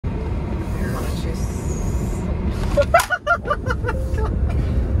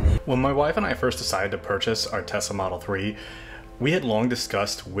When my wife and I first decided to purchase our Tesla Model 3, we had long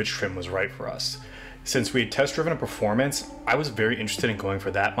discussed which trim was right for us. Since we had test driven a Performance, I was very interested in going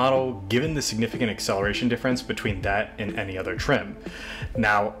for that model given the significant acceleration difference between that and any other trim.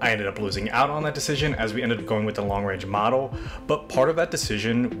 Now, I ended up losing out on that decision as we ended up going with the long range model, but part of that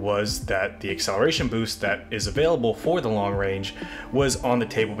decision was that the acceleration boost that is available for the long range was on the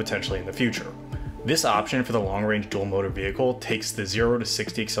table potentially in the future. This option for the long range dual motor vehicle takes the 0 to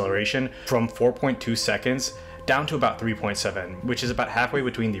 60 acceleration from 4.2 seconds down to about 3.7, which is about halfway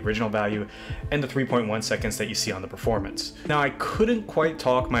between the original value and the 3.1 seconds that you see on the Performance. Now, I couldn't quite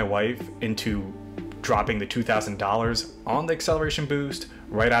talk my wife into dropping the $2,000 on the acceleration boost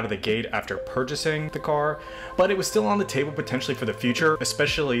right out of the gate after purchasing the car, but it was still on the table potentially for the future,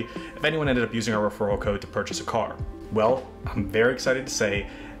 especially if anyone ended up using our referral code to purchase a car. Well, I'm very excited to say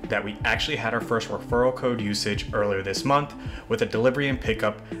that we actually had our first referral code usage earlier this month with a delivery and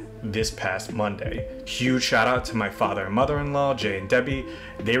pickup this past Monday. Huge shout out to my father and mother-in-law, Jay and Debbie.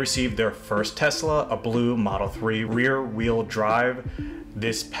 They received their first Tesla, a blue Model 3 rear wheel drive,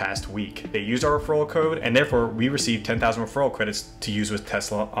 this past week. They used our referral code and therefore we received 10,000 referral credits to use with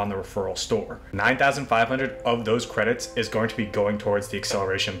Tesla on the referral store. 9,500 of those credits is going to be going towards the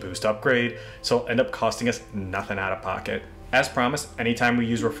acceleration boost upgrade, so it'll end up costing us nothing out of pocket. As promised, anytime we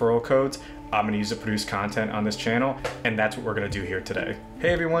use referral codes, I'm going to use it to produce content on this channel, and that's what we're going to do here today.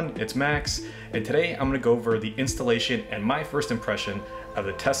 Hey everyone, it's Max, and today I'm going to go over the installation and my first impression of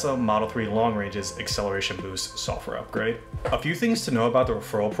the Tesla Model 3 Long Range's Acceleration Boost software upgrade. A few things to know about the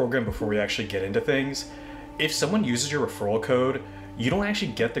referral program before we actually get into things. If someone uses your referral code, you don't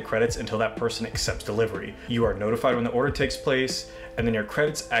actually get the credits until that person accepts delivery. You are notified when the order takes place, and then your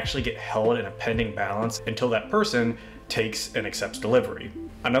credits actually get held in a pending balance until that person takes and accepts delivery.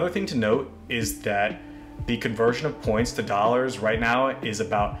 Another thing to note is that the conversion of points to dollars right now is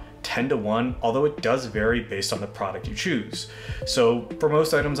about 10 to 1, although it does vary based on the product you choose. So for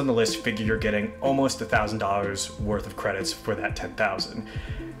most items on the list, figure you're getting almost $1,000 worth of credits for that 10,000.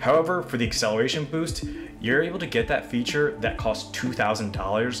 However, for the acceleration boost, you're able to get that feature that costs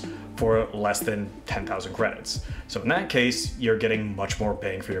 $2,000 for less than 10,000 credits. So in that case, you're getting much more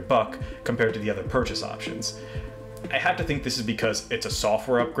bang for your buck compared to the other purchase options. I have to think this is because it's a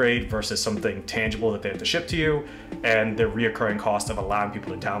software upgrade versus something tangible that they have to ship to you, and the reoccurring cost of allowing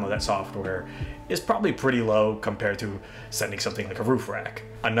people to download that software is probably pretty low compared to sending something like a roof rack.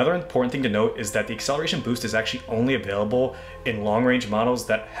 Another important thing to note is that the acceleration boost is actually only available in long-range models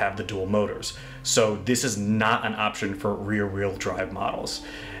that have the dual motors. So this is not an option for rear-wheel drive models.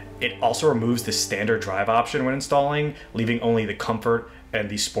 It also removes the standard drive option when installing, leaving only the comfort and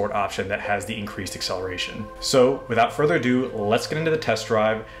the sport option that has the increased acceleration. So without further ado, let's get into the test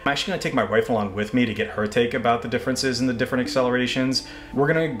drive. I'm actually gonna take my wife along with me to get her take about the differences in the different accelerations. We're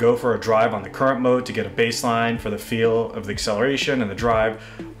gonna go for a drive on the current mode to get a baseline for the feel of the acceleration and the drive,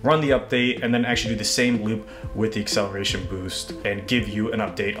 run the update, and then actually do the same loop with the acceleration boost and give you an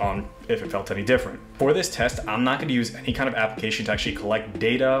update on if it felt any different. For this test, I'm not gonna use any kind of application to actually collect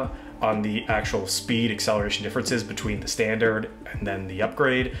data on the actual speed acceleration differences between the standard and then the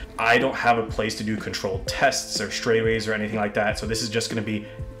upgrade. I don't have a place to do controlled tests or straightaways or anything like that, so this is just gonna be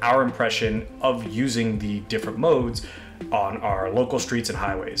our impression of using the different modes on our local streets and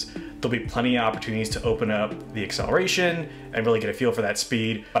highways. There'll be plenty of opportunities to open up the acceleration and really get a feel for that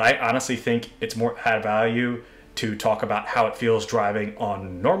speed, but I honestly think it's more add value to talk about how it feels driving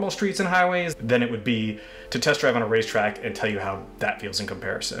on normal streets and highways than it would be to test drive on a racetrack and tell you how that feels in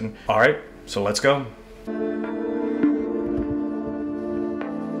comparison. All right, so let's go.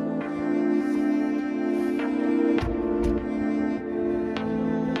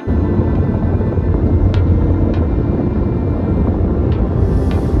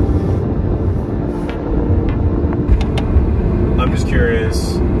 I'm just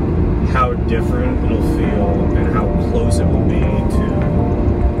curious how different it'll feel and how close it will be to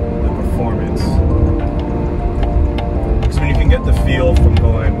the Performance. Because when you can get the feel from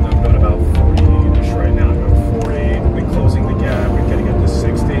I'm going about 40-ish right now, I'm going 40, and closing the gap and getting up to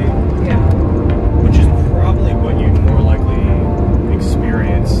 60. Yeah. Which is probably what you'd more likely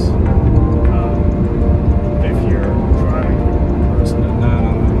experience if you're driving person at that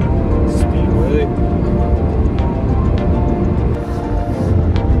on the speedway.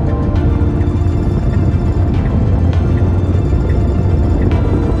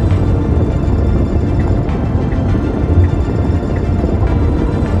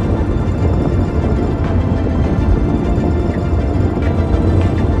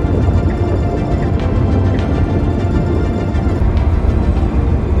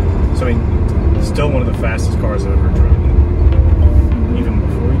 Still one of the fastest cars I've ever driven. Even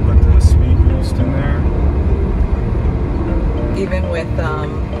before we put the speed boost in there. Even with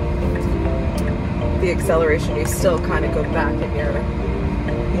the acceleration, you still kind of go back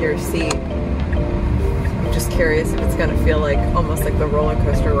in your seat. I'm just curious if it's going to feel like almost like the roller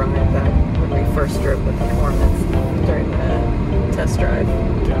coaster ride that when we first drove the Performance during the test drive.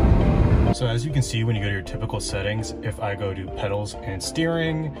 Yeah. So as you can see when you go to your typical settings, if I go to pedals and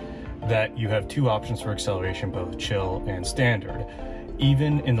steering, that you have two options for acceleration, both chill and standard.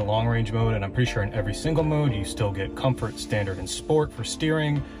 Even in the long range mode, and I'm pretty sure in every single mode, you still get comfort, standard, and sport for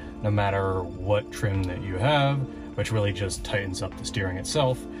steering, no matter what trim that you have, which really just tightens up the steering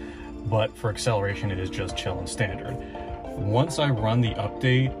itself. But for acceleration, it is just chill and standard. Once I run the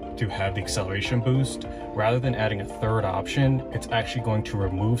update to have the acceleration boost, rather than adding a third option, it's actually going to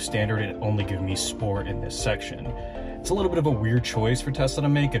remove standard and only give me sport in this section. It's a little bit of a weird choice for Tesla to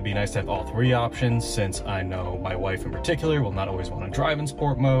make. It'd be nice to have all three options, since I know my wife in particular will not always want to drive in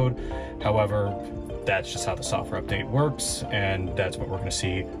sport mode. However, that's just how the software update works, and that's what we're going to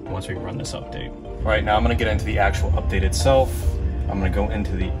see once we run this update. All right, now I'm going to get into the actual update itself. I'm going to go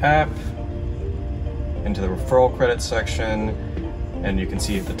into the app, into the referral credit section, and you can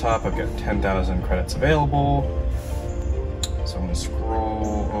see at the top I've got 10,000 credits available. So I'm going to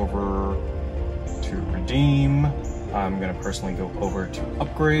scroll over to redeem. I'm going to personally go over to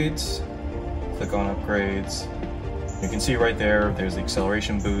upgrades, click on upgrades. You can see right there, there's the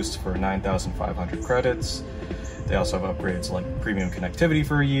acceleration boost for 9,500 credits. They also have upgrades like premium connectivity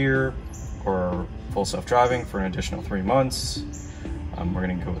for a year, or full self-driving for an additional 3 months. We're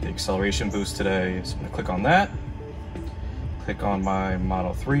going to go with the acceleration boost today, so I'm going to click on that. Click on my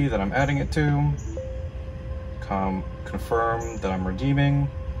Model 3 that I'm adding it to. Confirm that I'm redeeming.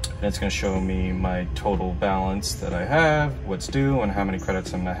 And it's going to show me my total balance that I have, what's due, and how many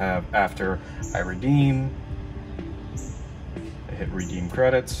credits I'm going to have after I redeem. I hit redeem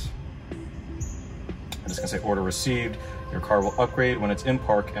credits. I'm just going to say order received. Your car will upgrade when it's in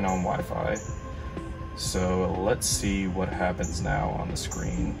park and on Wi-Fi. So let's see what happens now on the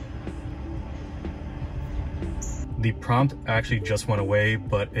screen. The prompt actually just went away,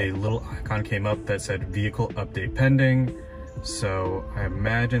 but a little icon came up that said vehicle update pending. So I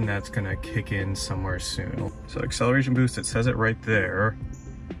imagine that's gonna kick in somewhere soon. So acceleration boost, it says it right there.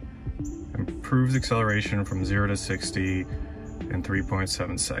 Improves acceleration from 0 to 60 in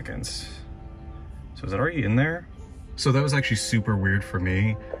 3.7 seconds. So is that already in there? So that was actually super weird for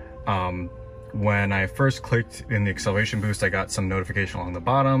me. When I first clicked in the acceleration boost, I got some notification along the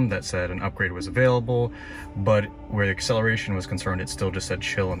bottom that said an upgrade was available, but where the acceleration was concerned, it still just said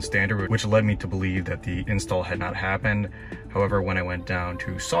chill and standard, which led me to believe that the install had not happened. However, when I went down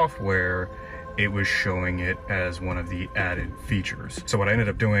to software, it was showing it as one of the added features. So what I ended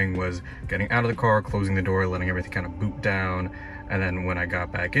up doing was getting out of the car, closing the door, letting everything kind of boot down, and then when I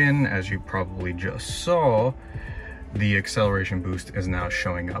got back in, as you probably just saw, the acceleration boost is now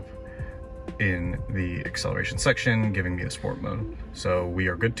showing up in the acceleration section, giving me the sport mode. So we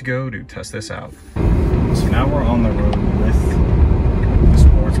are good to go to test this out. So now we're on the road with the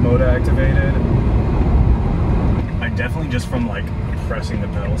sports mode activated. I definitely, just from like pressing the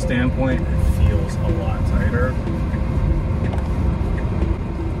pedal standpoint, it feels a lot tighter.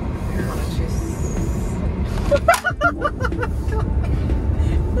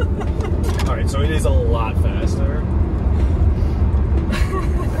 All right, so it is a lot faster.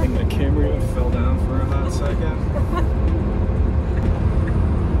 I think my camera even fell down for a hot second.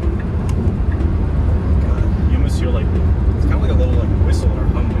 God, you almost hear like, it's kind of like a little like whistle or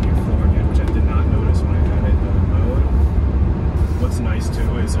hum when you're flooring it, which I did not notice when I had it in the mode. What's nice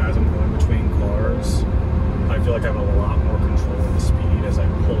too is as I'm going between cars, I feel like I have a lot more control of the speed as I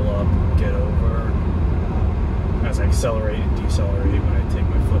pull up, get over, as I accelerate and decelerate when I take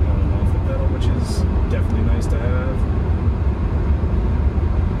my foot on and off the pedal, which is definitely nice to have.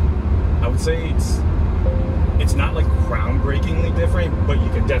 I would say it's not like groundbreakingly different, but you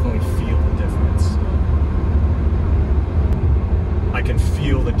can definitely feel the difference. I can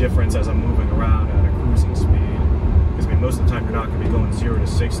feel the difference as I'm moving around at a cruising speed. Because I mean, most of the time you're not going to be going 0 to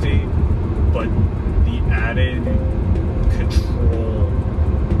 60, but the added control,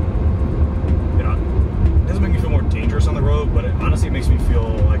 you know, it doesn't make me feel more dangerous on the road, but it honestly makes me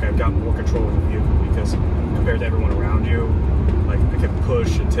feel like I've got more control of the vehicle, because compared to everyone around you, like I can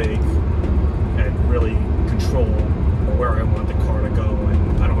push and take and really control where I want the car to go,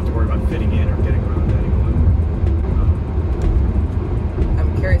 and I don't have to worry about fitting in or getting around anyone.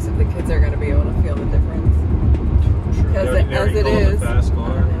 I'm curious if the kids are going to be able to feel the difference. Sure. Because as it is, fast car.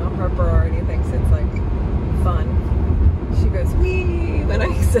 I don't know, Harper already thinks it's like fun. She goes, wee, when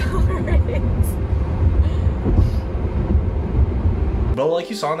I say accelerates. But like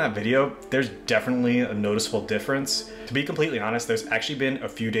you saw in that video, there's definitely a noticeable difference. To be completely honest, there's actually been a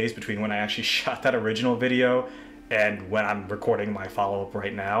few days between when I actually shot that original video and when I'm recording my follow-up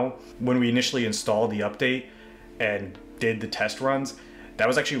right now. When we initially installed the update and did the test runs, that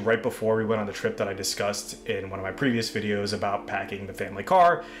was actually right before we went on the trip that I discussed in one of my previous videos about packing the family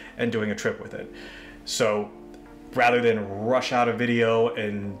car and doing a trip with it. So rather than rush out a video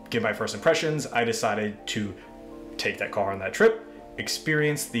and give my first impressions, I decided to take that car on that trip,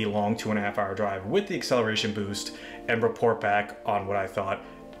 experience the long 2.5 hour drive with the acceleration boost, and report back on what I thought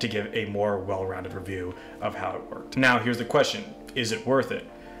to give a more well-rounded review of how it worked. Now here's the question, is it worth it?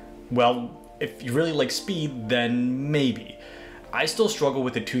 Well, if you really like speed, then maybe. I still struggle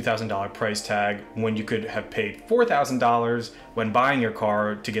with the $2,000 price tag when you could have paid $4,000 when buying your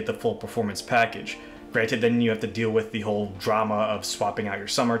car to get the full performance package. Granted, then you have to deal with the whole drama of swapping out your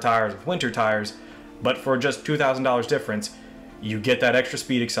summer tires with winter tires, but for just $2,000 difference, you get that extra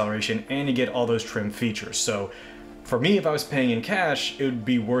speed acceleration and you get all those trim features. So for me, if I was paying in cash, it would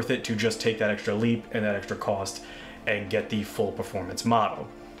be worth it to just take that extra leap and that extra cost and get the full performance model.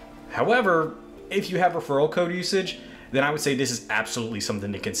 However, if you have referral code usage, then I would say this is absolutely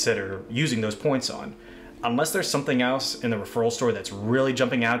something to consider using those points on. Unless there's something else in the referral store that's really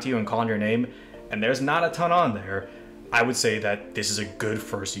jumping out to you and calling your name, and there's not a ton on there, I would say that this is a good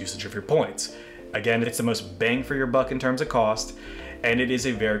first usage of your points. Again, it's the most bang for your buck in terms of cost, and it is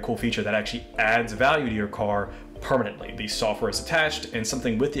a very cool feature that actually adds value to your car permanently. The software is attached, and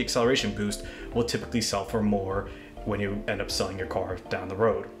something with the acceleration boost will typically sell for more when you end up selling your car down the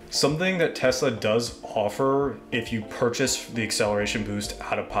road. Something that Tesla does offer if you purchase the acceleration boost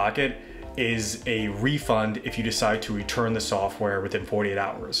out of pocket is a refund if you decide to return the software within 48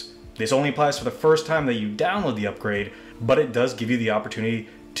 hours. This only applies for the first time that you download the upgrade, but it does give you the opportunity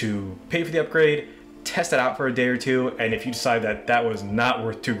to pay for the upgrade, test it out for a day or two, and if you decide that that was not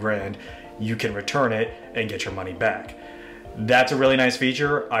worth $2,000, you can return it and get your money back. That's a really nice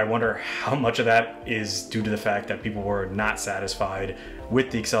feature. I wonder how much of that is due to the fact that people were not satisfied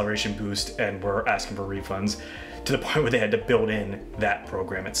with the acceleration boost and were asking for refunds to the point where they had to build in that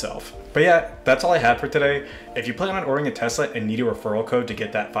program itself. But yeah, that's all I had for today. If you plan on ordering a Tesla and need a referral code to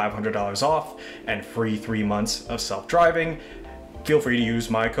get that $500 off and free 3 months of self-driving, feel free to use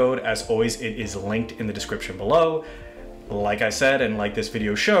my code. As always, it is linked in the description below. Like I said, and like this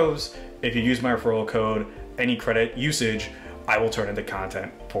video shows, if you use my referral code, any credit usage, I will turn into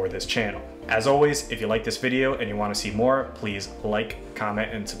content for this channel. As always, if you like this video and you want to see more, please like,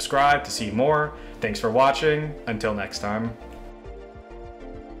 comment, and subscribe to see more. Thanks for watching. Until next time.